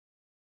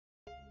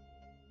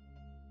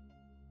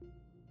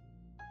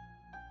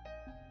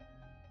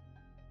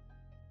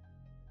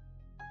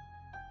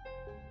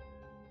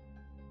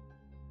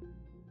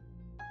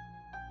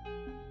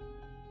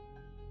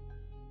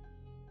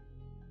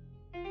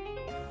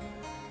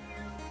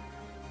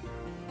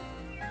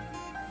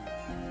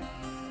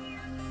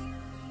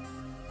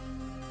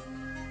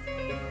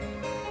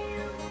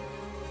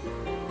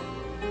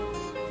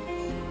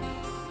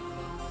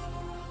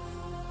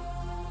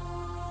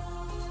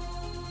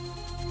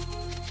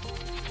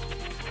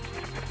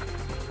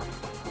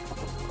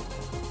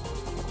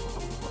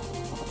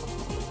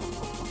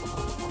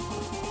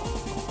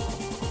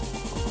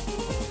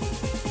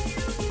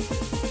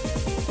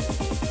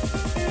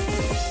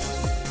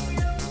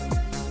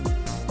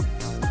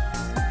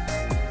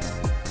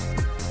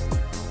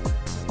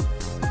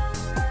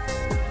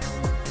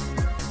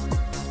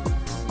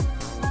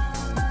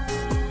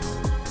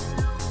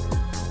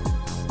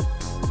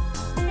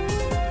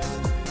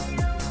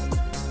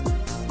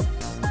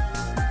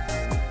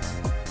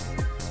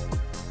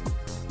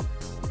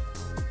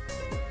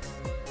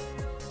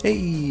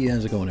Hey,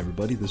 how's it going,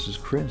 everybody? This is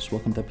Chris.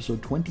 Welcome to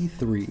episode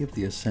 23 of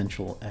the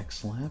Essential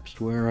X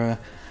Labs, where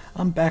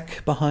I'm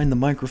back behind the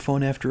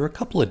microphone after a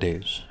couple of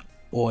days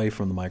away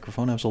from the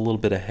microphone. I was a little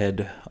bit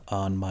ahead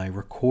on my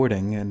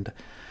recording, and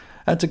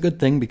that's a good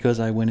thing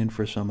because I went in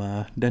for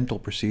some dental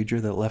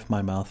procedure that left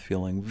my mouth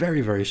feeling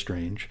very, very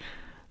strange.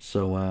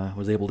 So I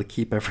was able to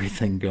keep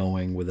everything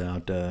going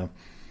without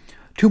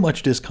too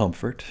much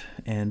discomfort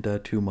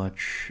and too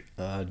much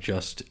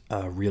just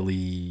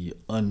really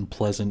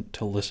unpleasant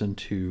to listen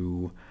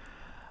to,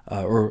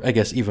 or I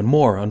guess even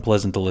more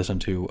unpleasant to listen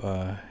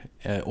to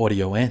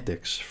audio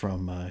antics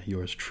from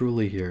yours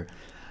truly here.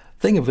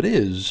 Thing of it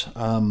is,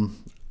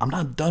 I'm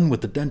not done with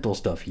the dental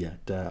stuff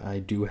yet. I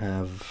do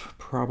have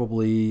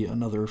probably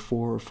another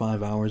 4 or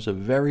 5 hours of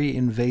very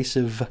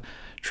invasive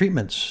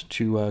treatments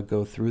to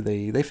go through.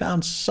 They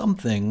found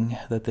something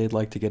that they'd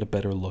like to get a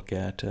better look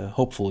at,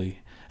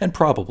 hopefully. And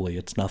probably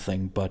it's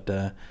nothing, but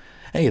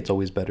hey, it's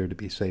always better to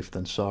be safe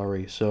than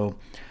sorry. So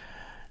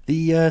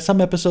the some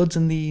episodes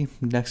in the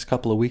next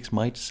couple of weeks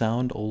might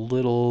sound a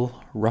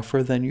little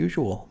rougher than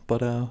usual,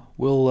 but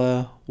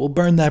we'll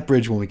burn that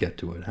bridge when we get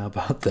to it. How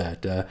about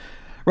that?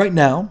 Right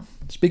now,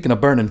 speaking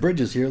of burning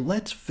bridges here,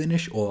 let's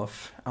finish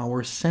off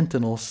our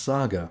Sentinel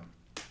saga.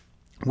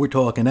 We're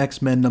talking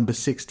X-Men number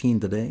 16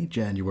 today,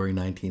 January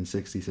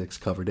 1966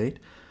 cover date.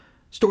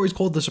 Story's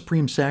called The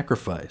Supreme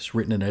Sacrifice,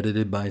 written and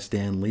edited by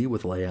Stan Lee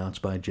with layouts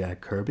by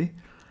Jack Kirby.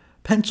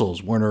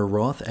 Pencils, Werner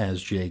Roth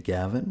as Jay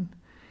Gavin.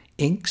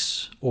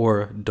 Inks,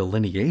 or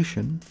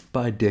delineation,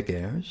 by Dick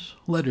Ayers.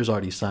 Letters,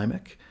 Artie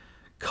Simek.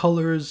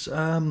 Colors,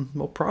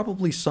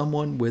 probably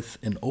someone with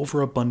an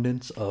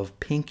overabundance of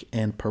pink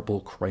and purple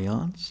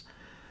crayons.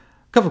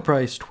 Cover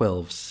price,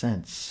 12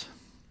 cents.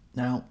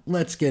 Now,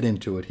 let's get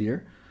into it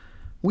here.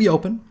 We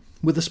open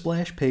with a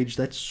splash page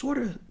that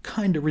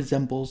kind of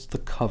resembles the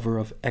cover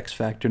of X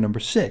Factor number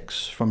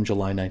 6 from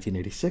July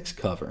 1986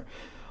 cover,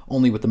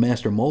 only with the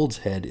Master Mold's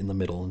head in the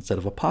middle instead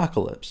of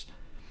Apocalypse.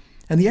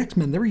 And the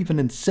X-Men, they're even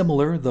in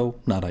similar, though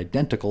not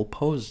identical,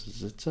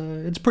 poses.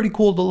 It's pretty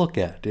cool to look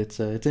at. It's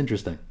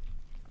interesting.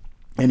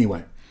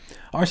 Anyway,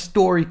 our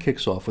story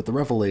kicks off with the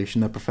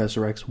revelation that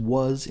Professor X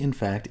was, in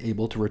fact,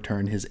 able to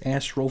return his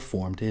astral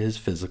form to his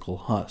physical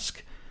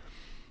husk.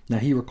 Now,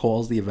 he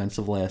recalls the events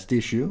of last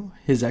issue.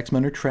 His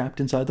X-Men are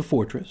trapped inside the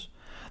fortress.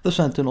 The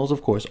Sentinels,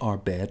 of course, are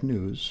bad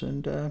news.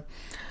 And,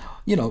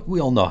 we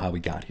all know how we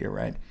got here,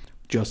 right?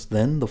 Just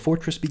then, the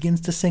fortress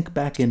begins to sink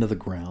back into the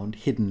ground,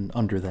 hidden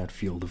under that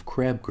field of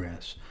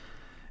crabgrass.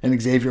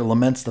 And Xavier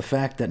laments the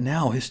fact that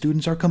now his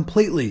students are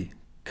completely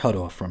cut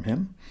off from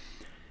him.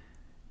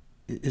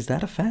 Is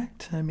that a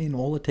fact? I mean,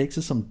 all it takes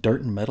is some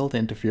dirt and metal to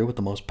interfere with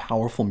the most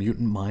powerful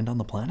mutant mind on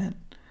the planet?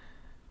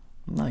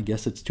 I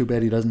guess it's too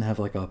bad he doesn't have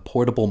like a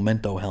portable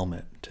Mento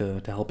helmet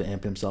to help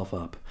amp himself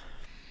up.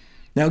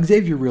 Now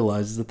Xavier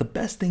realizes that the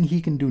best thing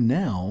he can do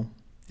now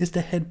is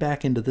to head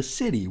back into the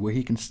city where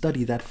he can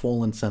study that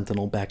fallen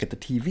Sentinel back at the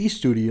TV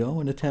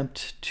studio and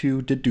attempt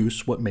to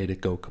deduce what made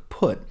it go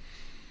kaput.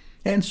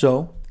 And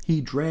so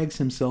he drags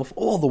himself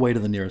all the way to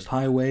the nearest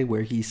highway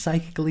where he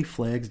psychically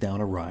flags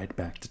down a ride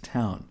back to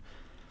town.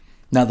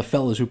 Now the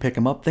fellas who pick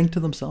him up think to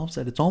themselves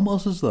that it's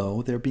almost as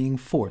though they're being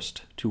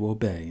forced to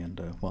obey, and,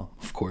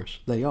 of course,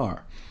 they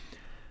are.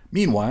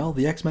 Meanwhile,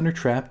 the X-Men are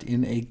trapped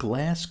in a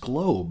glass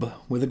globe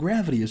where the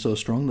gravity is so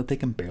strong that they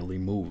can barely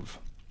move.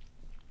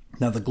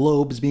 Now the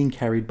globe is being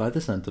carried by the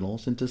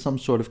Sentinels into some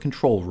sort of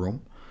control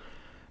room.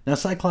 Now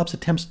Cyclops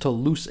attempts to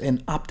loose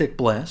an optic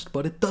blast,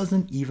 but it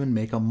doesn't even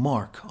make a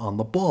mark on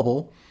the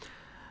bauble,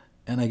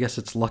 and I guess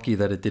it's lucky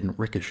that it didn't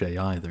ricochet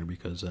either,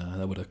 because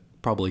that would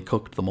have probably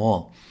cooked them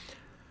all.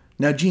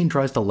 Now Jean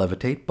tries to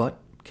levitate, but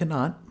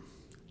cannot.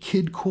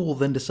 Kid Cool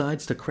then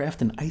decides to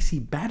craft an icy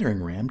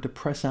battering ram to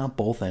press out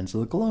both ends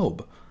of the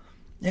globe.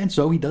 And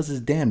so he does his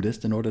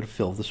damnedest in order to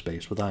fill the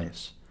space with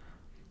ice.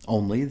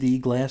 Only the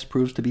glass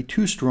proves to be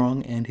too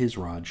strong and his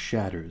rod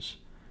shatters.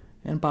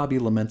 And Bobby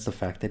laments the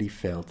fact that he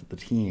failed at the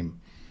team.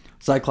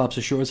 Cyclops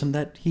assures him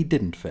that he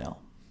didn't fail,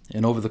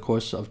 and over the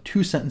course of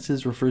 2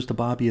 sentences refers to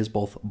Bobby as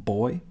both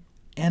boy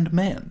and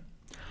man.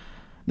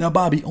 Now,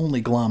 Bobby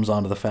only gloms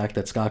onto the fact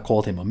that Scott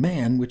called him a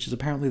man, which is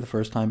apparently the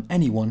first time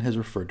anyone has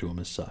referred to him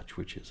as such,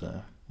 which is,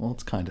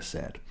 it's kind of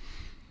sad.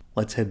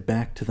 Let's head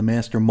back to the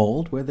Master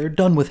Mold, where they're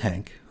done with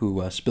Hank,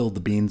 who spilled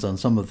the beans on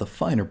some of the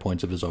finer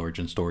points of his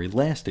origin story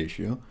last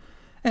issue,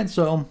 and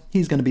so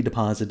he's going to be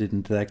deposited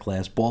into that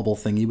glass bauble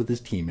thingy with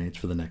his teammates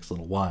for the next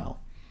little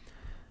while.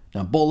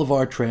 Now,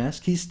 Boulevard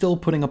Trask, he's still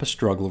putting up a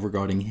struggle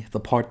regarding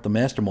the part the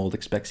Master Mold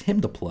expects him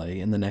to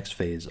play in the next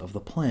phase of the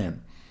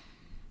plan.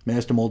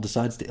 Master Mold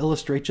decides to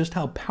illustrate just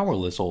how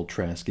powerless old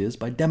Trask is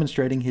by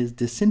demonstrating his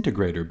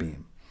disintegrator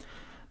beam.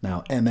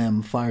 Now,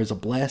 MM fires a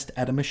blast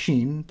at a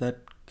machine that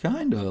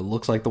kinda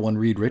looks like the one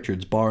Reed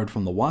Richards borrowed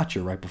from the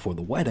Watcher right before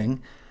the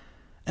wedding.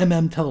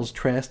 MM tells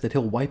Trask that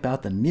he'll wipe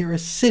out the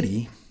nearest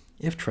city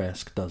if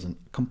Trask doesn't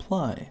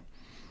comply.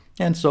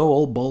 And so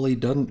old Bully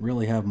doesn't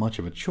really have much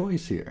of a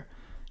choice here.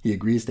 He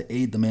agrees to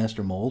aid the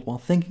Master Mold while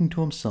thinking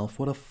to himself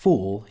what a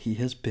fool he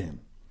has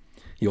been.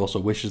 He also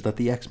wishes that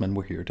the X-Men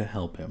were here to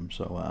help him,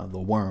 so the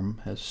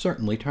worm has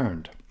certainly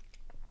turned.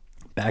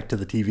 Back to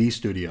the TV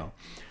studio.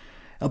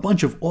 A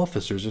bunch of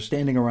officers are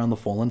standing around the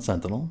fallen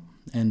Sentinel,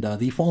 and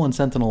the fallen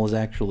Sentinel is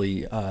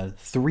actually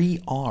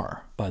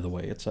 3R, by the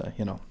way. It's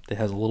it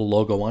has a little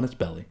logo on its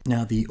belly.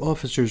 Now, the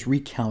officers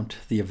recount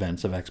the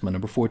events of X-Men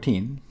number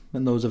 14,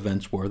 and those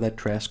events were that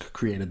Trask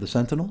created the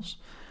Sentinels.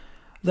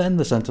 Then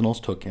the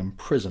Sentinels took him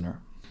prisoner.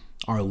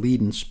 Our lead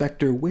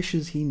inspector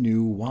wishes he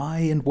knew why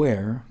and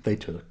where they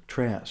took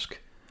Trask.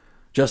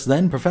 Just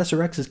then,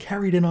 Professor X is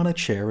carried in on a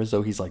chair as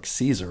though he's like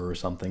Caesar or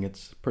something.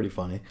 It's pretty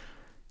funny.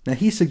 Now,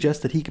 he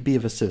suggests that he could be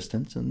of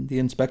assistance, and the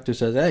inspector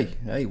says,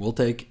 hey, we'll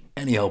take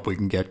any help we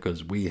can get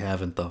because we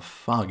haven't the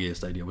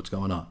foggiest idea what's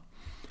going on.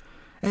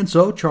 And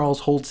so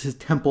Charles holds his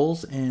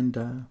temples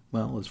and,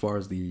 as far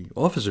as the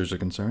officers are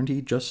concerned,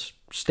 he just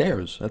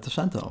stares at the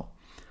Sentinel.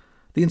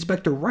 The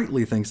inspector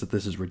rightly thinks that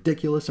this is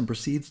ridiculous and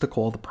proceeds to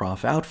call the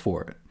prof out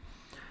for it.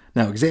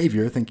 Now,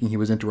 Xavier, thinking he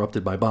was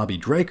interrupted by Bobby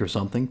Drake or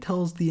something,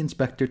 tells the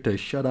inspector to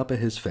shut up at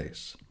his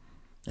face.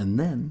 And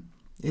then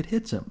it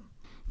hits him.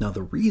 Now,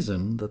 the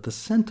reason that the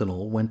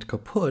Sentinel went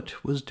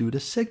kaput was due to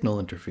signal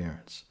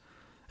interference.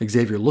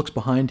 Xavier looks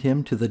behind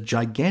him to the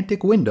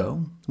gigantic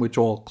window, which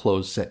all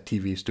closed-set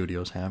TV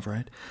studios have,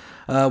 right?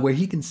 Where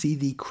he can see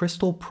the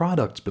Crystal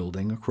Products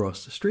building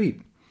across the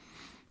street.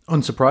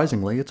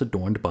 Unsurprisingly, it's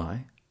adorned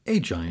by a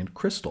giant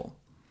crystal.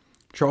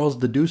 Charles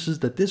deduces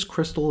that this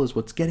crystal is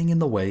what's getting in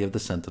the way of the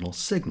Sentinel's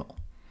signal.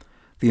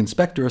 The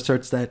inspector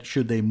asserts that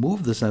should they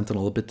move the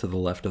Sentinel a bit to the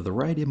left or the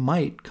right, it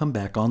might come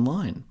back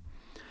online.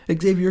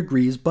 Xavier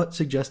agrees, but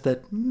suggests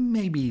that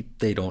maybe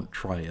they don't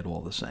try it all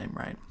the same,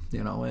 right?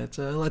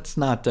 Let's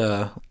not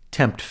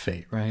tempt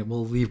fate, right?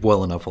 We'll leave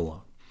well enough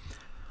alone.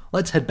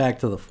 Let's head back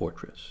to the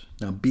fortress.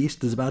 Now,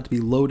 Beast is about to be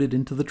loaded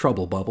into the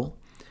trouble bubble,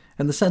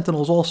 and the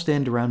Sentinels all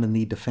stand around in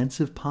the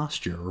defensive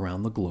posture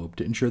around the globe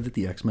to ensure that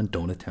the X-Men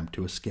don't attempt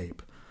to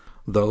escape.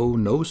 Though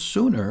no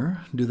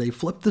sooner do they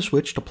flip the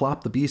switch to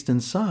plop the Beast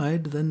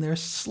inside than they're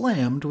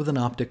slammed with an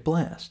optic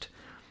blast.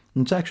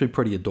 It's actually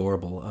pretty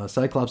adorable.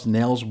 Cyclops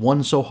nails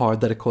one so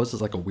hard that it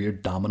causes like a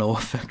weird domino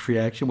effect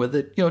reaction with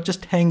it.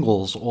 Just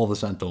tangles all the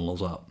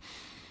Sentinels up.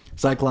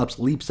 Cyclops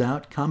leaps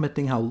out,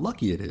 commenting how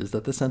lucky it is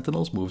that the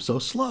Sentinels move so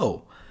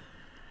slow.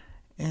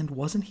 And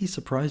wasn't he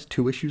surprised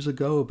 2 issues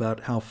ago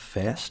about how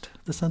fast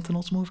the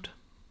Sentinels moved?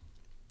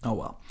 Oh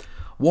well.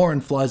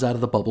 Warren flies out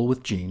of the bubble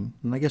with Jean,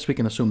 and I guess we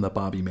can assume that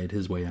Bobby made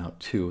his way out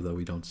too, though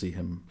we don't see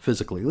him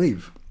physically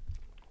leave.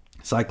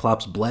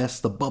 Cyclops blasts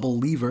the bubble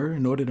lever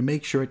in order to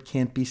make sure it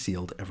can't be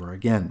sealed ever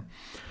again,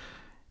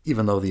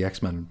 even though the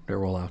X-Men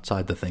are all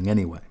outside the thing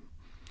anyway.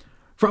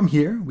 From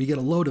here, we get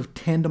a load of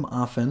tandem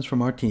offense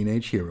from our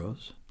teenage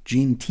heroes.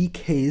 Jean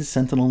TKs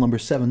Sentinel number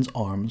 7's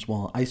arms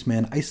while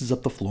Iceman ices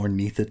up the floor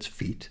neath its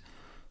feet.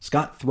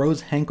 Scott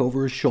throws Hank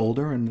over his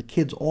shoulder, and the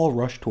kids all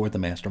rush toward the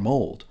Master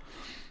Mold.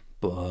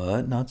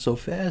 But not so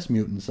fast,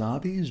 mutant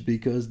zombies,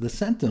 because the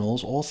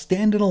Sentinels all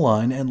stand in a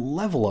line and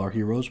level our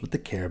heroes with the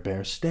Care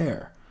Bear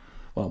stare.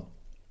 Well,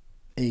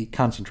 a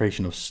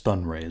concentration of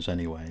stun rays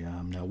anyway.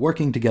 Now,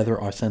 working together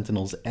are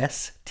Sentinels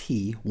S,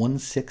 T, 1,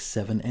 6,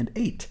 7, and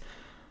 8.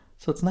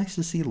 So it's nice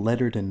to see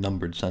lettered and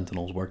numbered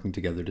Sentinels working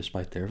together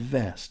despite their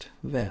vast,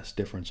 vast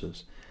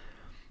differences.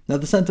 Now,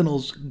 the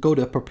Sentinels go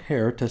to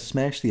prepare to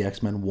smash the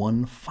X-Men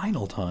one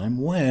final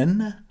time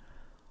when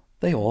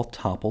they all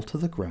topple to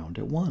the ground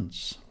at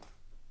once.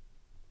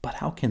 But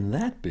how can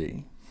that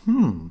be?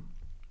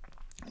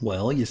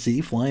 Well, you see,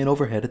 flying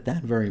overhead at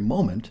that very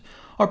moment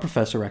are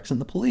Professor X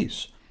and the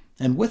police.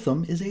 And with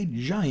them is a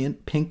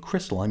giant pink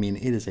crystal.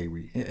 This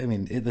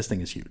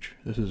thing is huge.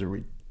 This is a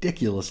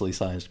ridiculously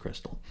sized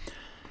crystal.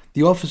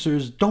 The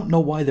officers don't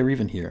know why they're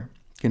even here,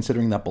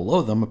 considering that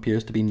below them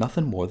appears to be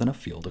nothing more than a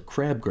field of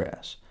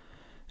crabgrass.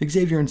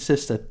 Xavier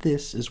insists that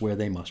this is where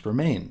they must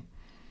remain.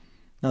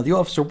 Now, the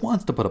officer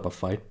wants to put up a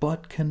fight,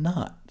 but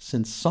cannot,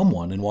 since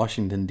someone in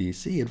Washington,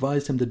 D.C.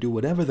 advised him to do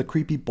whatever the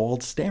creepy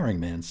bald staring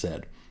man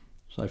said.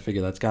 So I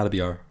figure that's got to be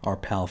our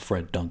pal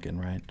Fred Duncan,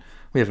 right?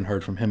 We haven't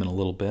heard from him in a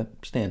little bit.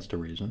 Stands to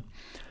reason.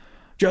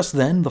 Just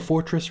then, the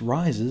fortress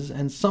rises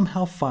and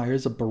somehow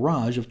fires a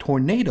barrage of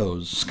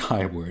tornadoes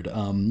skyward.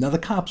 Now, the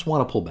cops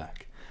want to pull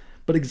back,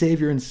 but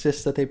Xavier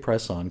insists that they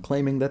press on,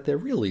 claiming that they're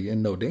really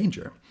in no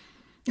danger.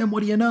 And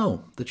what do you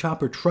know? The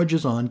chopper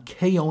trudges on,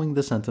 KOing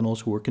the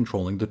Sentinels who are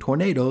controlling the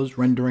tornadoes,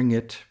 rendering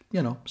it,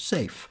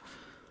 safe.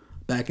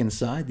 Back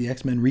inside, the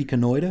X-Men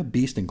reconnoiter,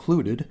 Beast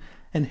included,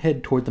 and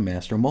head toward the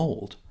Master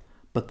Mold.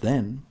 But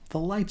then, the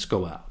lights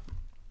go out.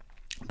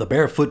 The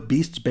barefoot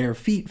Beast's bare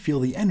feet feel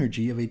the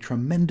energy of a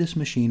tremendous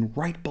machine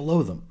right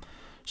below them,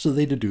 so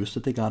they deduce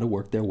that they gotta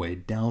work their way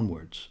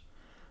downwards.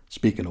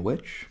 Speaking of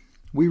which,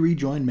 we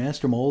rejoin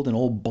Master Mold and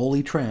old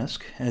Bully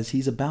Trask as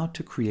he's about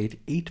to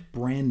create 8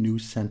 brand new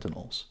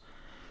Sentinels.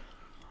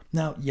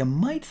 Now, you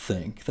might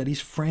think that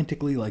he's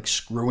frantically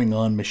screwing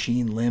on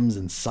machine limbs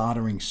and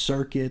soldering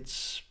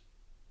circuits,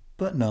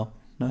 but no,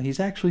 he's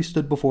actually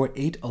stood before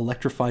 8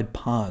 electrified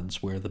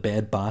pods where the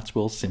bad bots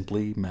will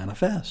simply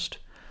manifest.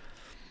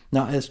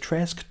 Now, as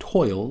Trask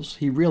toils,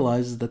 he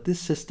realizes that this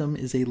system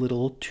is a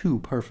little too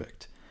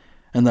perfect,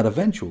 and that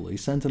eventually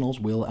Sentinels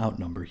will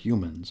outnumber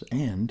humans,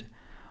 and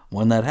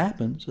when that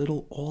happens,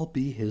 it'll all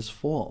be his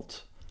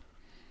fault.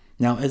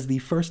 Now, as the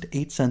first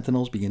 8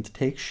 Sentinels begin to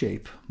take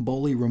shape,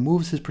 Bolli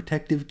removes his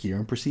protective gear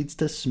and proceeds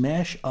to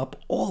smash up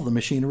all the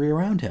machinery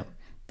around him.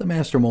 The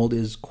Master Mold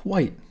is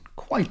quite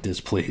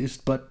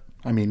displeased, but,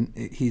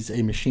 he's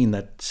a machine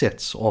that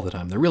sits all the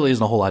time. There really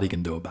isn't a whole lot he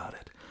can do about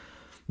it.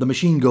 The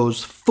machine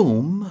goes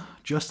foom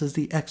just as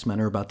the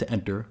X-Men are about to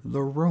enter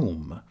the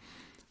room.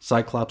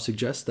 Cyclops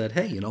suggests that,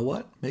 hey, you know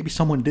what? Maybe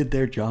someone did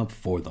their job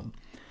for them.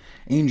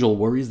 Angel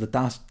worries that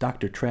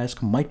Dr.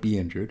 Trask might be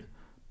injured.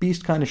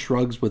 Beast kind of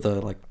shrugs with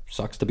a,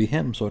 sucks to be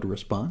him sort of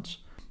response.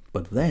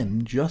 But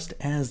then, just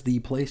as the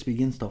place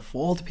begins to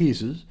fall to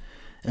pieces,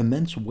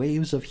 immense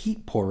waves of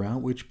heat pour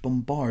out which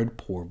bombard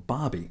poor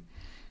Bobby.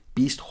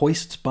 Beast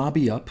hoists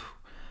Bobby up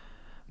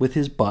with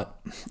his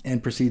butt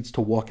and proceeds to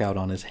walk out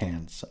on his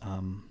hands.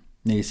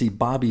 Now you see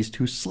Bobby's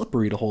too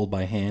slippery to hold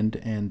by hand,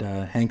 and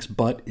Hank's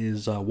butt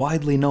is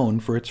widely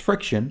known for its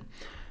friction,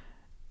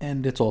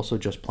 and it's also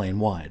just plain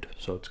wide,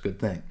 so it's a good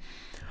thing.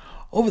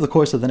 Over the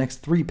course of the next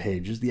 3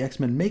 pages, the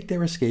X-Men make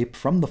their escape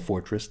from the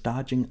fortress,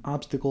 dodging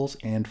obstacles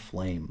and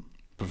flame.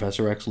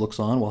 Professor X looks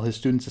on while his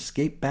students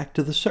escape back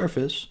to the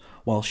surface,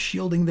 while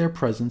shielding their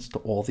presence to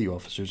all the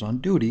officers on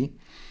duty,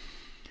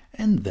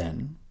 and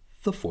then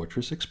the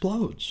fortress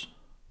explodes.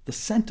 The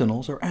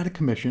Sentinels are out of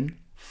commission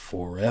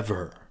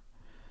forever.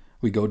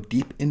 We go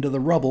deep into the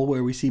rubble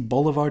where we see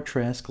Bolivar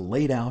Trask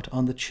laid out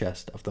on the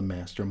chest of the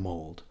Master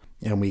Mold.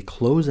 And we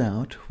close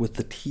out with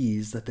the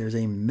tease that there's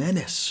a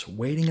menace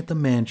waiting at the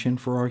mansion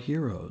for our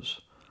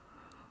heroes.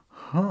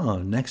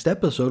 Next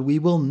episode we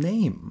will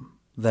name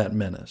that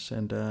menace,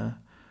 and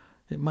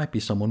it might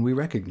be someone we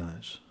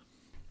recognize.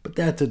 But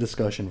that's a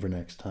discussion for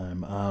next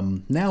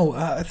time. Now,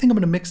 I think I'm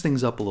going to mix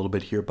things up a little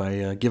bit here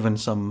by giving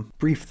some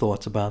brief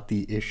thoughts about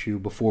the issue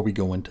before we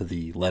go into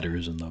the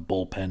letters and the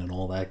bullpen and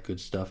all that good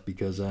stuff,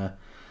 because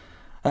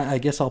I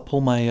guess I'll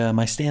pull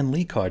my Stan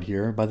Lee card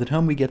here. By the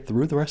time we get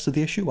through the rest of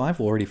the issue, I've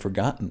already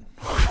forgotten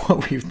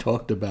what we've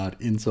talked about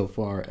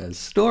insofar as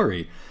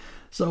story.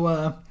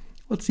 So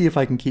let's see if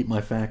I can keep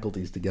my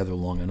faculties together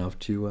long enough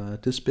to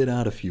spit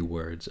out a few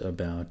words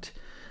about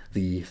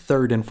the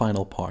third and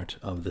final part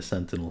of the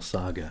Sentinel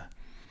saga.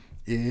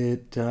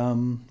 It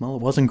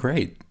wasn't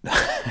great.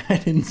 I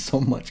didn't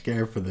so much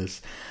care for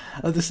this.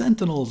 The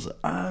Sentinels,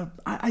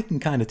 I can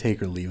kind of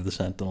take or leave the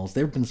Sentinels.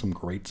 There have been some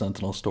great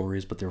Sentinel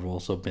stories, but there have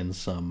also been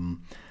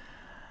some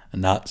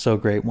not so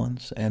great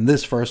ones. And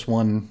this first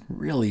one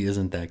really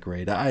isn't that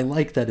great. I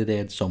like that it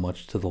adds so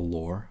much to the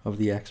lore of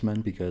the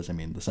X-Men because,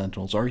 the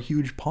Sentinels are a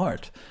huge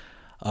part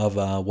of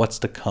what's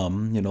to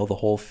come. The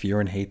whole fear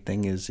and hate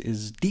thing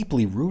is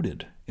deeply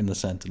rooted in the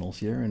Sentinels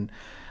here. And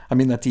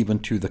that's even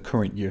to the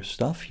current year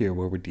stuff here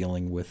where we're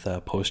dealing with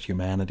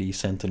post-humanity,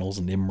 Sentinels,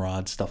 and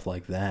Nimrod, stuff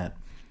like that.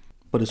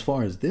 But as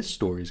far as this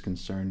story is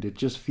concerned, it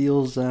just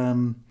feels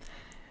like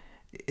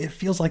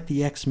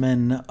the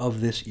X-Men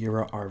of this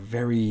era are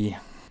very,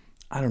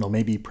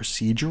 maybe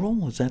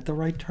procedural? Is that the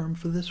right term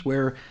for this?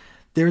 Where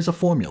there's a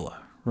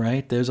formula,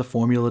 right? There's a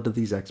formula to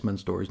these X-Men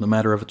stories, no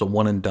matter if it's a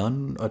one and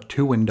done, a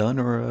two and done,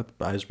 or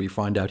as we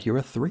find out here,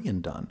 a three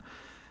and done.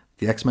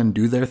 The X-Men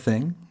do their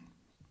thing.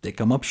 They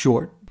come up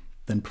short.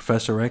 Then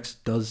Professor X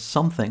does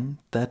something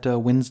that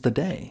wins the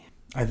day.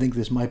 I think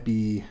this might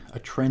be a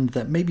trend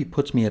that maybe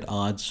puts me at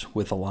odds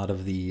with a lot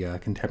of the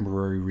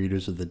contemporary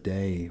readers of the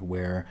day,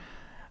 where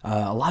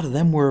a lot of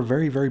them were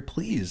very, very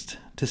pleased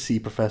to see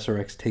Professor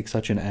X take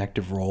such an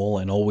active role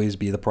and always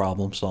be the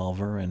problem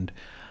solver. And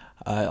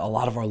a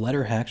lot of our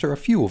letter hacks, or a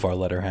few of our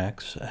letter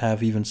hacks,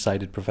 have even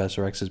cited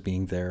Professor X as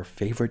being their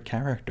favorite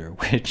character,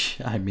 which,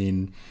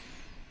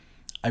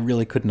 I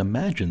really couldn't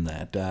imagine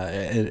that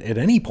at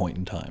any point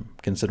in time,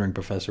 considering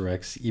Professor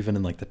X even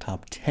in the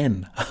top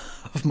 10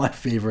 of my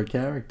favorite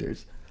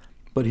characters.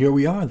 But here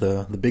we are,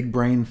 the big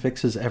brain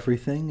fixes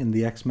everything, and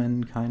the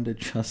X-Men kind of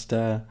just,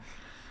 they're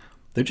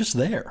just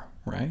there,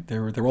 right?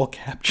 They're all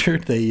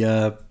captured. They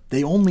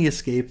only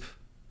escape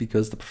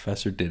because the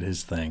professor did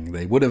his thing.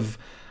 They would have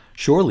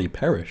surely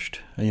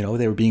perished. They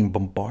were being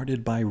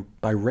bombarded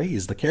by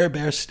rays. The Care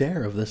Bear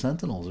stare of the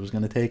Sentinels was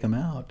going to take them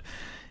out,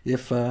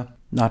 if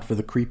not for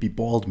the creepy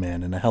bald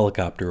man in a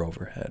helicopter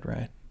overhead,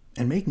 right?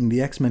 And making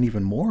the X-Men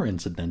even more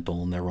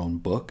incidental in their own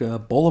book,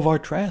 Bolivar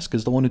Trask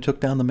is the one who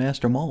took down the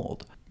Master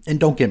Mold. And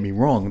don't get me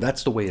wrong,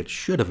 that's the way it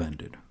should have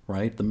ended,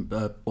 right?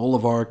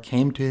 Bolivar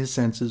came to his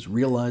senses,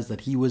 realized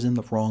that he was in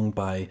the wrong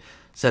by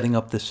setting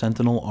up the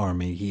Sentinel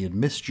army. He had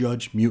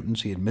misjudged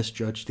mutants, he had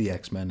misjudged the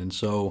X-Men, and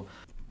so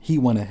he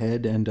went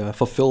ahead and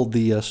fulfilled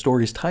the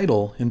story's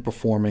title in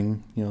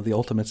performing, the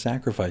ultimate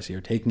sacrifice here,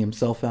 taking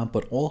himself out,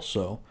 but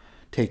also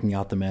taking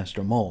out the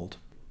Master Mold.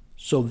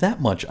 So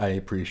that much I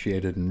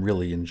appreciated and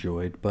really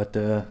enjoyed, but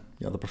the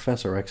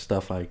Professor X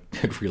stuff I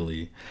could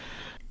really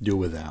do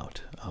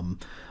without.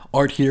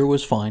 Art here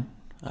was fine.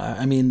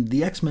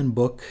 The X-Men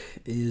book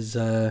is,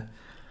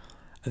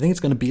 I think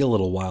it's going to be a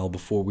little while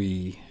before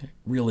we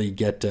really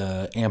get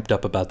amped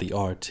up about the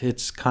art.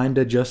 It's kind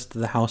of just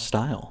the house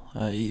style.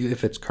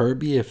 If it's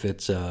Kirby, if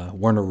it's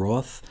Werner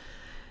Roth,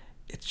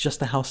 it's just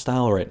the house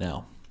style right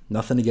now.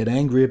 Nothing to get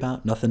angry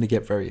about, nothing to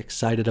get very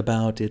excited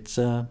about. It's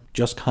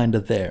just kind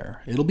of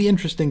there. It'll be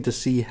interesting to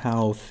see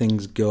how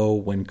things go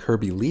when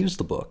Kirby leaves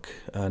the book,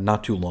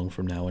 not too long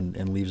from now,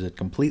 and leaves it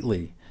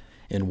completely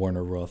in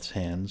Werner Roth's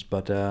hands.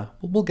 But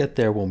we'll get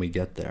there when we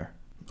get there.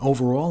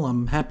 Overall,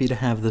 I'm happy to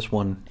have this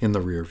one in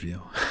the rear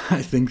view.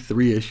 I think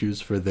 3 issues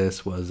for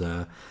this was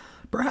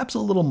perhaps a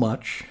little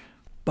much,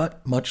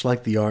 but much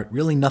like the art,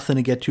 really nothing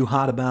to get too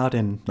hot about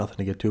and nothing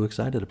to get too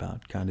excited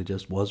about. Kind of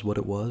just was what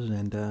it was,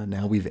 and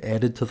now we've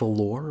added to the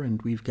lore,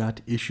 and we've got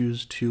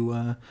issues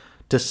to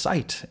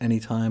cite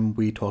anytime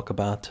we talk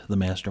about the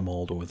Master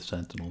Mold or the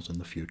Sentinels in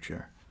the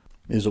future.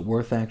 Is it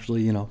worth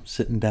actually,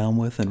 sitting down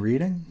with and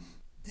reading?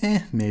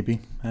 Maybe.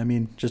 I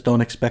mean, just don't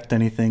expect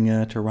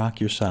anything to rock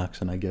your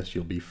socks, and I guess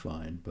you'll be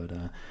fine. But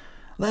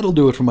that'll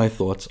do it for my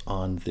thoughts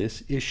on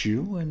this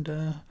issue,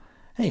 and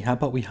hey, how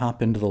about we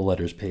hop into the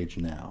letters page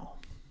now?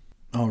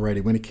 Alrighty,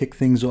 we're going to kick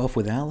things off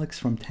with Alex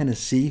from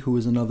Tennessee, who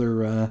is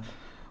another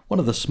one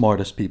of the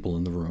smartest people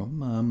in the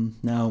room.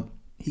 Now,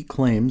 he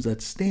claims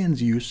that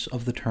Stan's use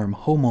of the term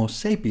Homo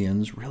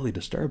sapiens really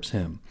disturbs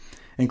him,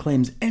 and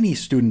claims any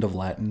student of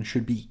Latin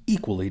should be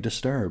equally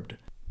disturbed.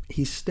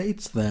 He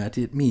states that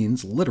it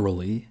means,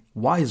 literally,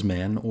 wise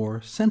man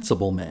or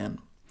sensible man.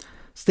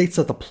 States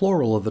that the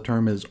plural of the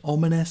term is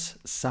homines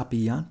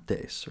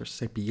sapientes, or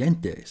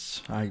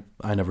sapientes.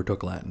 I never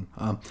took Latin.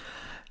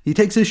 He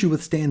takes issue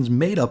with Stan's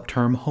made-up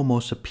term homo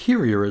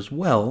superior as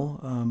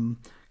well,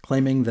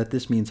 claiming that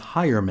this means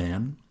higher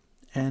man,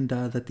 and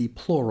that the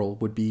plural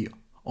would be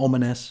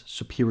homines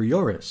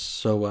superioris.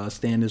 So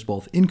Stan is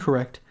both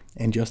incorrect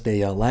and just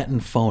a Latin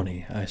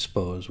phony, I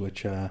suppose,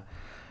 which,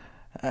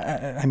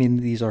 I mean,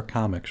 these are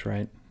comics,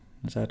 right?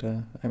 Is that,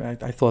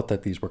 I thought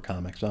that these were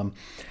comics.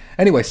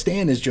 Anyway,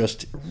 Stan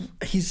is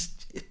he's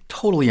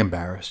totally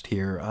embarrassed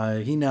here.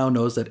 He now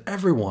knows that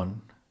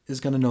everyone is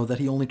going to know that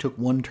he only took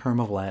 1 term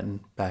of Latin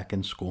back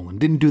in school and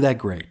didn't do that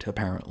great,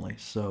 apparently.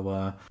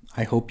 So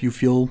I hope you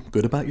feel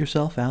good about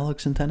yourself,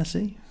 Alex in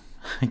Tennessee.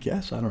 I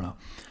guess, I don't know.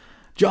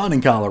 John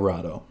in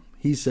Colorado.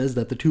 He says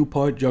that the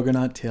 2-part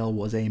Juggernaut tale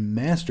was a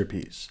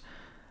masterpiece.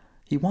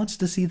 He wants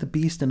to see the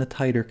Beast in a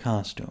tighter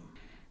costume.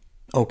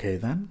 Okay,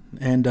 then.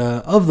 And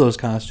of those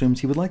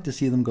costumes, he would like to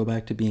see them go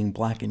back to being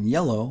black and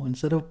yellow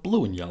instead of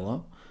blue and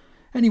yellow.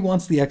 And he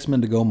wants the X-Men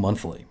to go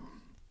monthly.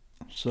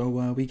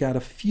 So we got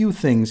a few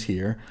things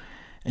here.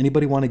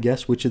 Anybody want to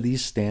guess which of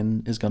these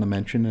Stan is going to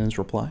mention in his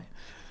reply?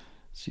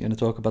 Is he going to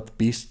talk about the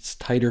Beast's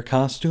tighter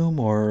costume,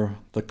 or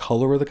the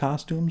color of the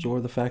costumes, or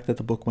the fact that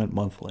the book went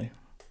monthly?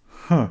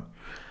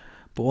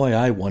 Boy,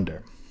 I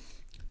wonder.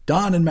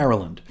 Don in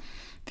Maryland.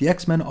 The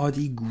X-Men are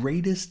the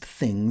greatest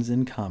things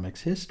in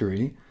comics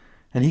history,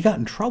 and he got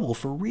in trouble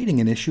for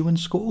reading an issue in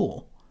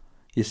school.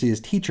 You see, his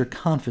teacher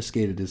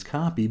confiscated his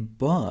copy,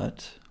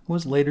 but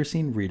was later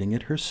seen reading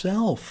it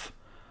herself.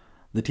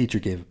 The teacher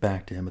gave it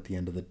back to him at the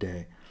end of the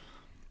day.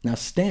 Now,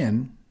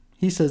 Stan,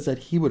 he says that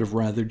he would have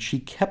rathered she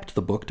kept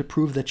the book to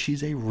prove that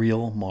she's a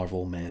real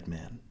Marvel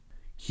madman.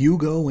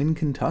 Hugo in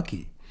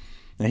Kentucky.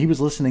 Now, he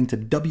was listening to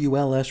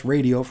WLS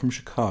radio from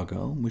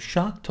Chicago and was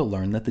shocked to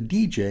learn that the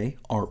DJ,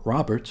 Art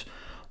Roberts,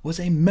 was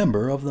a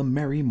member of the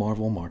Merry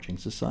Marvel Marching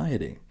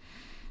Society.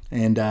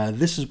 And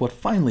this is what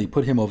finally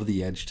put him over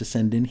the edge to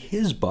send in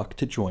his buck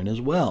to join as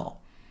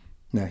well.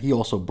 Now, he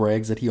also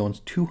brags that he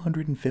owns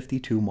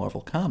 252 Marvel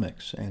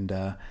comics,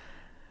 and,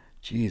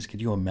 geez,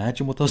 could you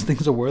imagine what those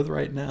things are worth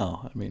right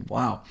now? I mean,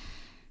 wow.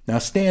 Now,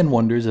 Stan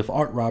wonders if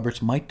Art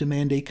Roberts might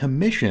demand a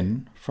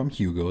commission from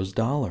Hugo's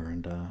dollar,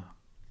 and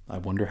I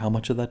wonder how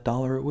much of that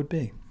dollar it would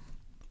be.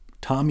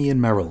 Tommy in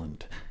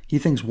Maryland. He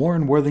thinks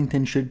Warren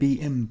Worthington should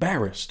be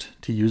embarrassed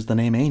to use the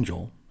name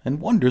Angel,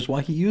 and wonders why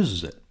he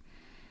uses it.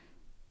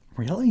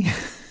 Really?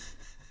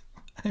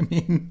 I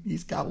mean,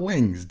 he's got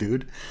wings,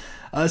 dude.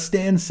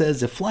 Stan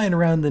says if flying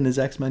around in his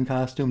X-Men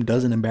costume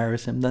doesn't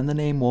embarrass him, then the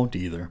name won't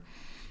either.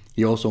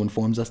 He also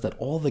informs us that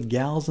all the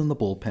gals in the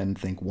bullpen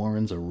think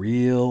Warren's a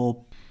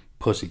real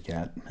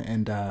pussycat,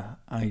 and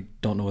I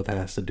don't know what that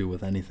has to do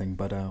with anything,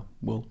 but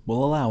we'll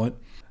allow it.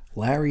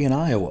 Larry in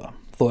Iowa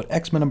thought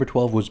X-Men number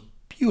 12 was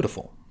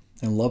beautiful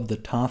and loved the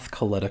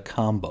Toth-Coletta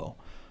combo.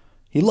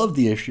 He loved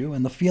the issue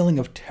and the feeling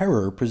of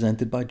terror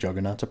presented by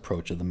Juggernaut's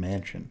approach of the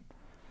mansion.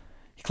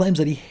 He claims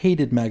that he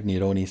hated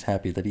Magneto and he's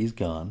happy that he's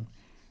gone.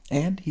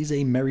 And he's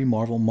a Merry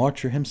Marvel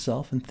Marcher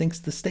himself and thinks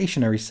the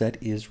stationery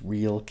set is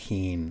real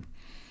keen.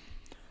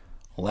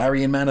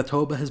 Larry in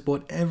Manitoba has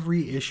bought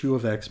every issue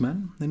of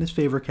X-Men, and his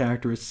favorite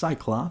character is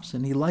Cyclops,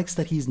 and he likes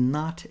that he's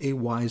not a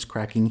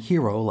wisecracking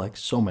hero like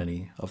so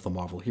many of the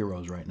Marvel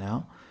heroes right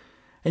now,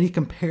 and he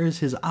compares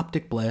his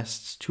optic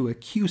blasts to a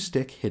cue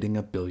stick hitting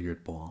a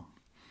billiard ball.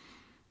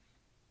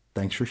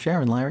 Thanks for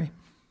sharing, Larry.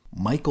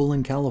 Michael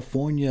in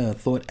California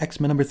thought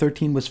X-Men number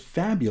 13 was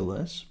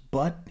fabulous,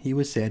 but he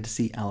was sad to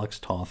see Alex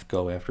Toth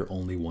go after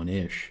only 1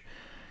 issue.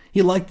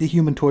 He liked the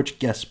Human Torch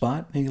guest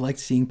spot, and he liked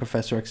seeing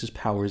Professor X's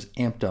powers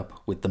amped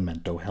up with the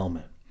Mento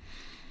helmet.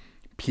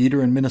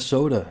 Peter in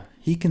Minnesota,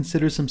 he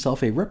considers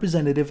himself a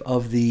representative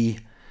of the...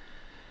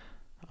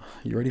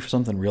 You ready for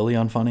something really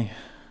unfunny?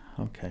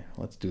 Okay,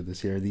 let's do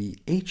this here. The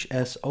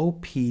HSOPDASMMS.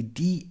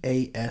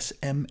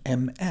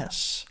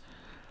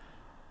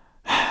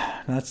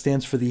 That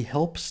stands for the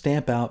Help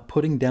Stamp Out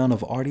Putting Down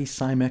of Artie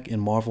Simek in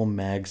Marvel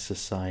Mag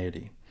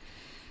Society.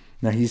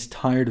 Now, he's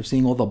tired of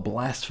seeing all the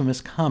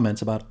blasphemous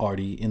comments about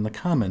Artie in the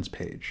comments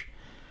page.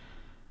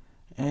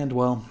 And,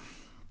 well,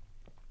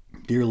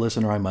 dear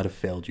listener, I might have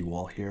failed you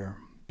all here,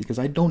 because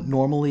I don't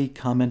normally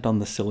comment on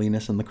the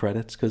silliness in the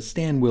credits, because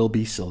Stan will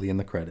be silly in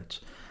the credits.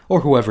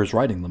 Or whoever's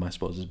writing them, I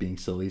suppose, is being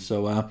silly.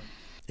 So,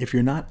 if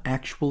you're not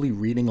actually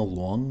reading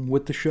along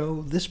with the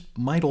show, this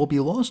might all be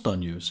lost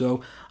on you.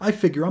 So I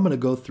figure I'm going to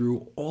go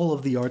through all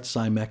of the Art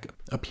Simek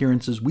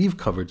appearances we've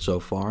covered so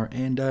far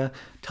and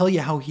tell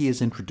you how he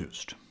is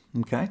introduced.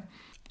 Okay?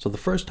 So the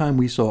first time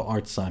we saw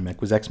Art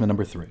Simek was X-Men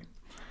number 3.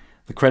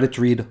 The credits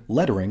read,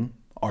 lettering,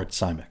 Art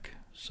Simek.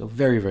 So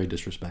very, very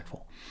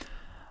disrespectful.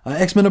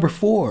 X-Men number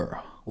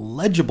 4,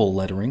 legible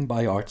lettering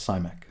by Art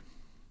Simek.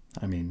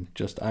 I mean,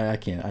 just, I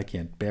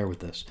can't bear with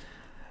this.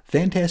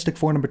 Fantastic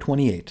Four number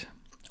 28.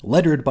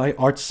 Lettered by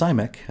Art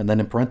Simek, and then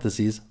in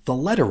parentheses, the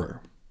letterer.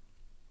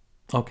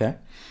 Okay.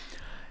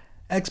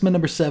 X-Men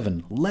number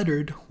 7,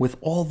 lettered with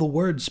all the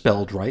words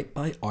spelled right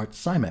by Art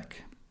Simek.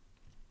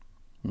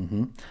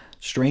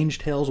 Strange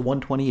Tales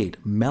 128,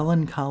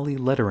 melancholy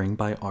lettering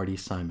by Artie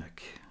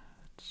Simek.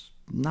 It's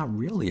not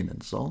really an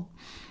insult.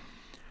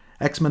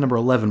 X-Men number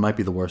 11 might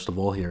be the worst of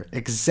all here.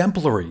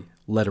 Exemplary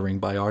lettering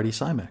by Artie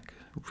Simek.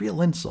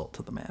 Real insult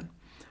to the man.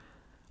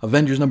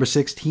 Avengers number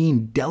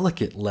 16,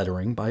 delicate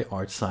lettering by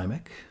Art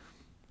Simek.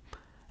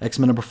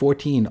 X-Men number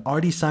 14,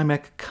 Artie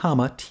Simek,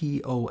 comma,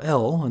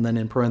 T-O-L, and then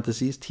in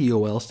parentheses,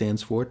 T-O-L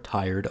stands for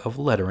tired of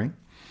lettering.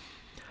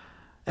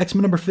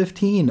 X-Men number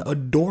 15,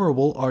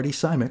 adorable Artie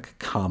Simek,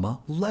 comma,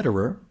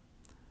 letterer.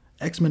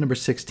 X-Men number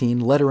 16,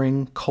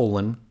 lettering,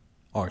 colon,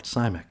 Art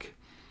Simek.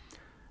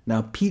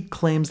 Now, Pete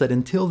claims that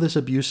until this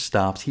abuse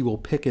stops, he will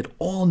picket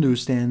all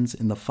newsstands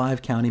in the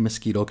 5-county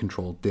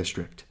mosquito-controlled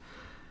district.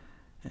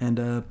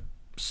 And,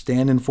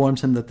 Stan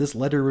informs him that this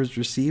letter was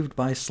received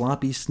by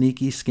sloppy,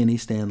 sneaky, skinny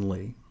Stan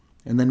Lee,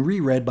 and then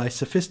reread by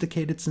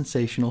sophisticated,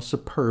 sensational,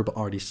 superb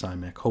Artie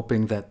Simek,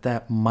 hoping that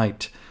that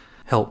might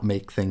help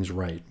make things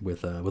right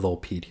with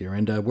old Pete here.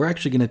 And we're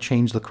actually going to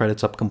change the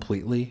credits up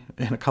completely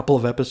in a couple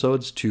of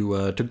episodes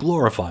to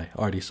glorify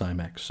Artie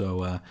Simek.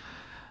 So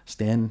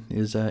Stan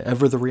is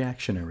ever the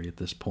reactionary at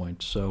this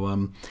point. So,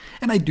 and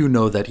I do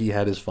know that he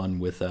had his fun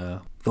with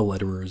the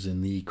letterers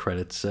in the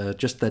credits,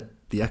 just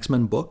that the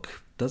X-Men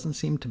book doesn't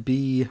seem to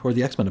be, or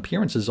the X-Men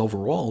appearances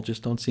overall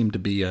just don't seem to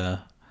be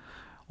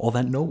all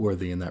that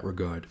noteworthy in that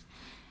regard.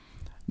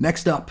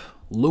 Next up,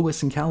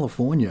 Lewis in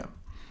California.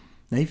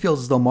 Now he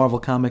feels as though Marvel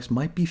Comics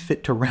might be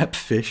fit to wrap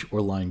fish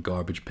or line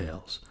garbage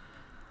pails.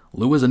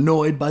 Lou is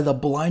annoyed by the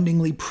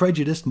blindingly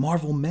prejudiced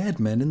Marvel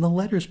madmen in the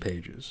letters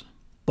pages.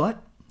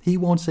 But he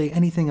won't say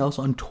anything else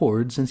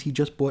untoward since he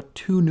just bought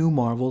 2 new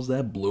Marvels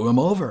that blew him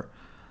over.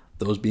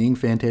 Those being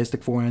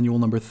Fantastic Four Annual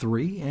number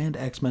 3 and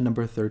X-Men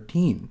number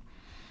 13.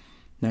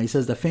 Now, he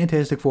says that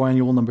Fantastic Four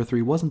Annual number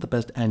 3 wasn't the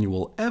best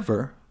annual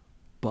ever,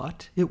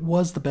 but it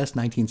was the best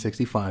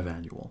 1965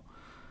 annual.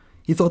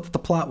 He thought that the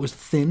plot was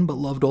thin, but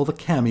loved all the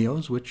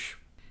cameos, which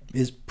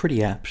is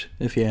pretty apt,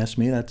 if you ask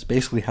me. That's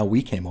basically how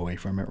we came away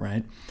from it,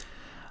 right?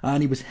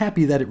 And he was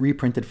happy that it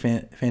reprinted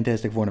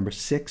Fantastic Four number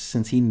 6,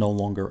 since he no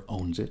longer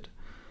owns it.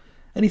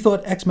 And he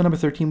thought X-Men number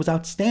 13 was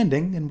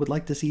outstanding, and would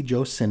like to see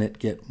Joe Sinnott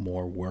get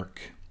more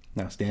work.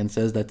 Now, Stan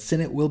says that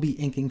Sinnott will be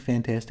inking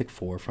Fantastic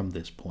Four from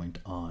this point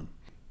on.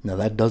 Now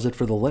that does it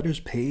for the letters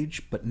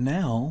page, but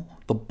now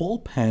the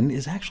bullpen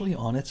is actually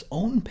on its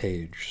own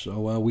page.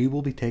 So we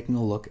will be taking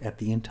a look at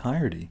the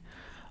entirety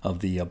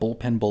of the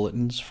bullpen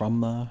bulletins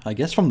from, I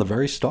guess, from the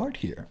very start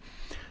here.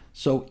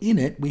 So in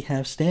it, we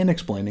have Stan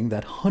explaining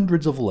that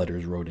hundreds of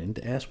letters wrote in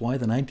to ask why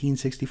the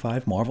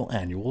 1965 Marvel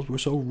annuals were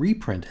so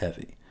reprint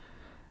heavy.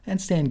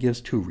 And Stan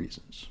gives 2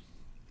 reasons.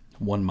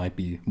 One might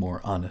be more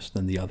honest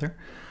than the other.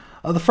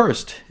 The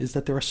first is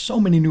that there are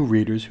so many new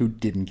readers who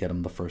didn't get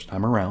them the first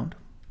time around.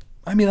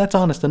 I mean, that's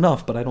honest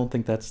enough, but I don't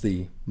think that's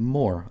the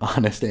more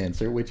honest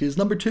answer, which is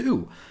number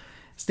 2.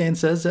 Stan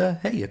says,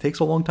 hey, it takes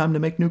a long time to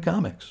make new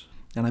comics.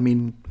 And I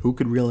mean, who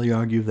could really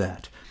argue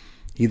that?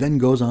 He then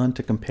goes on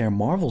to compare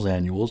Marvel's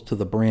annuals to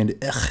the Brand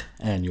Ech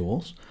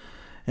annuals.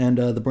 And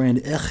the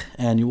Brand Ech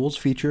annuals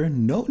feature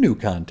no new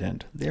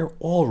content. They're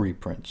all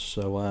reprints.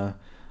 So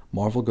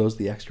Marvel goes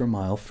the extra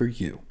mile for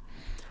you.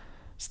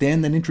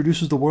 Stan then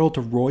introduces the world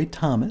to Roy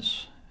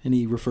Thomas, and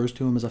he refers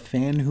to him as a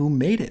fan who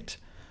made it.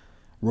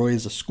 Roy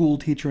is a school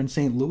teacher in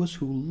St. Louis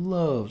who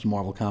loves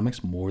Marvel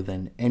Comics more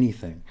than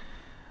anything.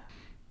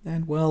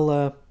 And,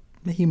 well,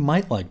 he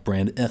might like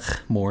Brand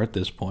Ech more at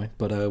this point,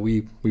 but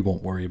we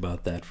won't worry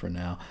about that for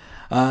now.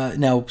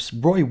 Now,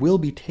 Roy will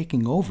be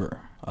taking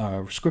over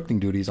scripting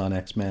duties on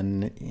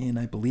X-Men in,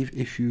 I believe,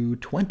 issue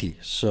 20.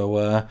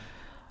 So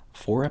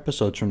 4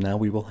 episodes from now,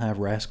 we will have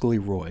Rascally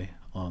Roy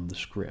on the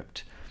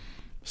script.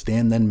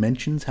 Stan then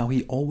mentions how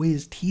he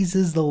always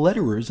teases the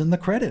letterers in the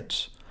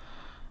credits.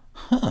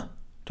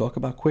 Talk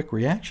about quick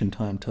reaction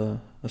time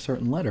to a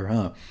certain letter,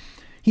 huh?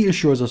 He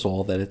assures us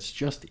all that it's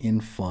just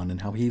in fun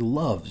and how he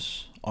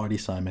loves Artie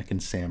Simek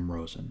and Sam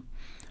Rosen.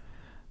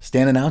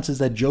 Stan announces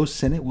that Joe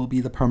Sinnott will be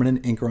the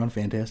permanent inker on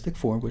Fantastic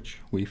Four, which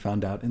we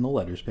found out in the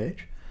letters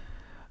page.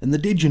 In the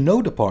Did You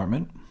Know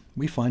department,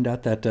 we find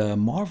out that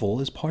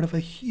Marvel is part of a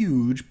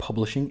huge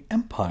publishing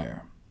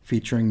empire,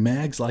 featuring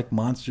mags like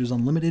Monsters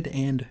Unlimited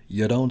and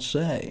You Don't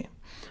Say.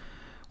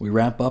 We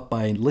wrap up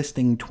by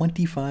listing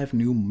 25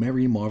 new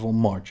Merry Marvel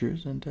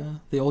Marchers,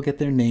 and they all get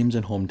their names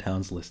and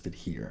hometowns listed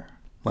here.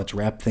 Let's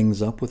wrap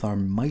things up with our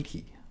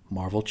mighty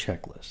Marvel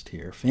checklist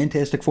here.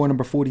 Fantastic Four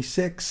number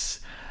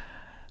 46.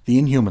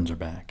 The Inhumans are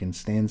back, and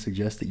Stan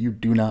suggests that you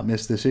do not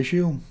miss this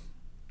issue.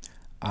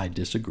 I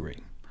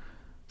disagree.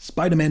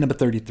 Spider-Man number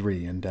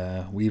 33,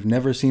 and we've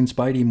never seen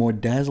Spidey more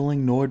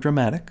dazzling nor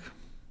dramatic.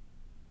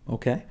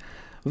 Okay.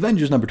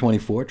 Avengers number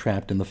 24,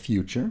 Trapped in the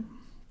Future.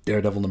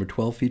 Daredevil number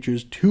 12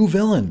 features 2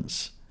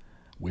 villains.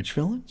 Which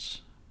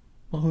villains?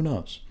 Well, who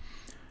knows?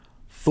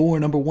 Thor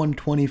number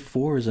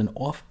 124 is an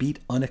offbeat,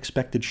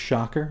 unexpected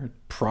shocker. It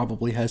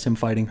probably has him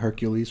fighting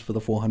Hercules for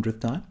the 400th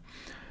time.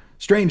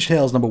 Strange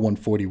Tales number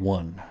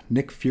 141.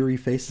 Nick Fury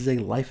faces a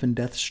life and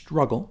death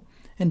struggle,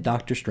 and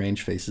Doctor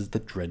Strange faces the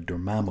Dread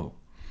Dormammu.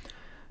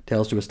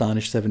 Tales to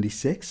Astonish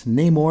 76.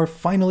 Namor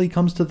finally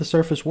comes to the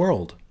surface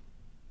world.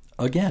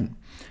 Again.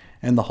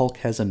 And the Hulk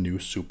has a new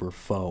super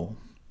foe.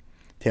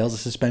 Tales of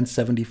Suspense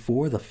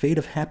 74. The fate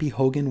of Happy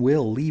Hogan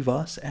will leave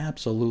us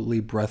absolutely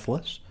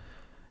breathless.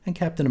 And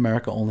Captain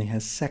America only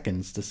has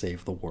seconds to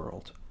save the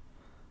world.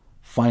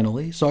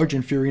 Finally,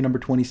 Sergeant Fury number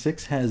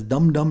 26 has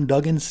Dum Dum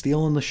Dugan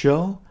stealing the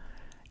show.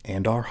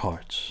 And our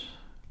hearts.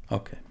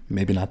 Okay,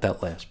 maybe not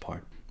that last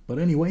part. But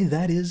anyway,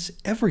 that is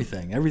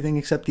everything. Everything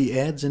except the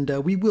ads, and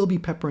we will be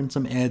peppering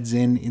some ads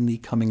in the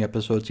coming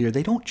episodes here.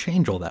 They don't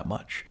change all that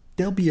much.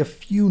 There'll be a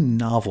few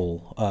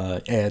novel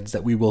ads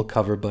that we will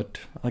cover,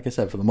 but like I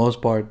said, for the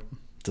most part,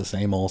 it's the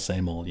same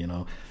old, you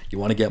know. You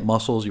want to get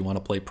muscles, you want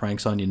to play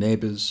pranks on your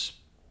neighbors,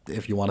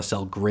 if you want to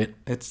sell grit,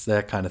 it's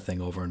that kind of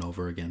thing over and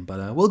over again.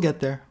 But we'll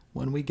get there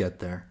when we get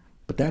there.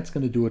 But that's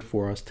going to do it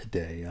for us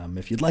today.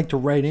 If you'd like to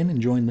write in and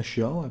join the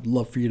show, I'd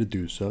love for you to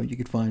do so. You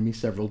can find me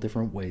several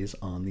different ways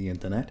on the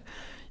internet.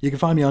 You can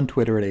find me on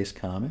Twitter at Ace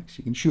Comics.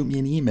 You can shoot me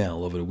an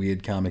email over to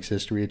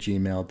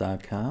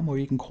weirdcomicshistory@gmail.com, or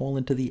you can call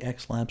into the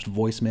X-Labs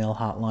voicemail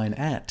hotline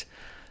at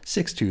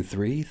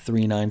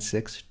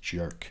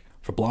 623-396-JERK.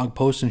 For blog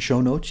posts and show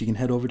notes, you can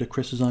head over to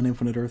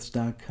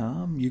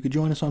chrisisoninfiniteearths.com. You could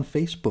join us on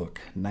Facebook,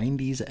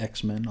 90s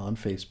X-Men on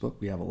Facebook.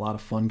 We have a lot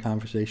of fun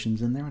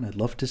conversations in there, and I'd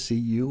love to see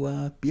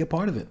you be a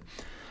part of it.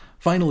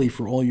 Finally,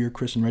 for all your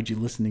Chris and Reggie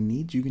listening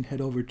needs, you can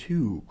head over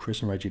to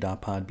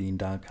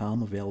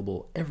chrisandreggie.podbean.com,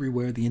 available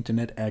everywhere the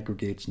internet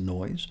aggregates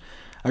noise.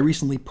 I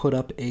recently put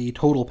up a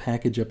total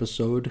package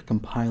episode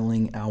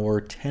compiling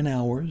our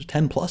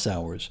 10 plus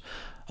hours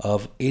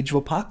of Age of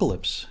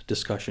Apocalypse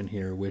discussion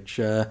here, which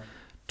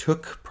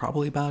took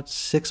probably about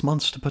 6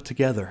 months to put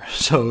together.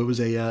 So it was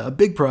a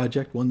big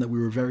project, one that we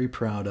were very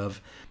proud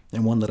of,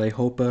 and one that I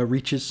hope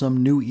reaches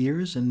some new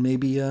ears and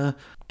maybe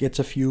gets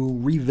a few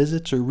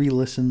revisits or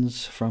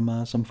re-listens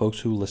from some folks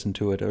who listened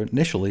to it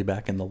initially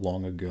back in the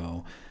long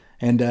ago.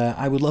 And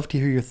I would love to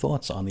hear your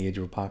thoughts on the Age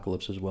of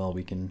Apocalypse as well.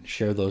 We can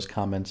share those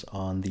comments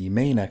on the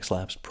main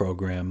X-Labs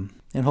program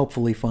and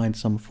hopefully find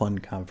some fun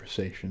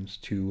conversations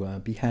to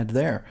be had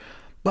there.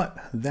 But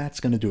that's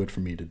going to do it for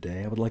me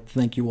today. I would like to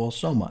thank you all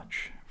so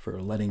much for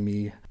letting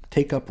me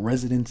take up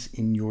residence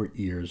in your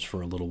ears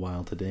for a little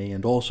while today.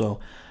 And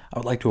also, I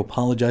would like to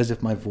apologize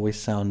if my voice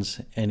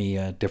sounds any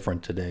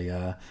different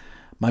today.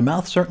 My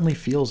mouth certainly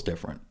feels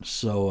different,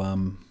 so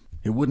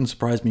it wouldn't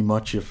surprise me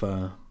much if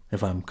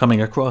I'm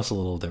coming across a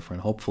little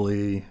different.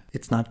 Hopefully,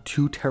 it's not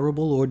too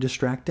terrible or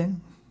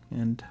distracting,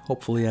 and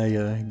hopefully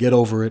I get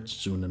over it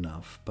soon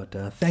enough. But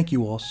thank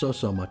you all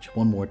so much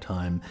one more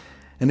time.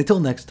 And until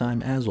next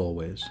time, as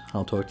always,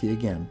 I'll talk to you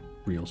again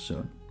real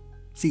soon.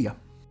 See ya.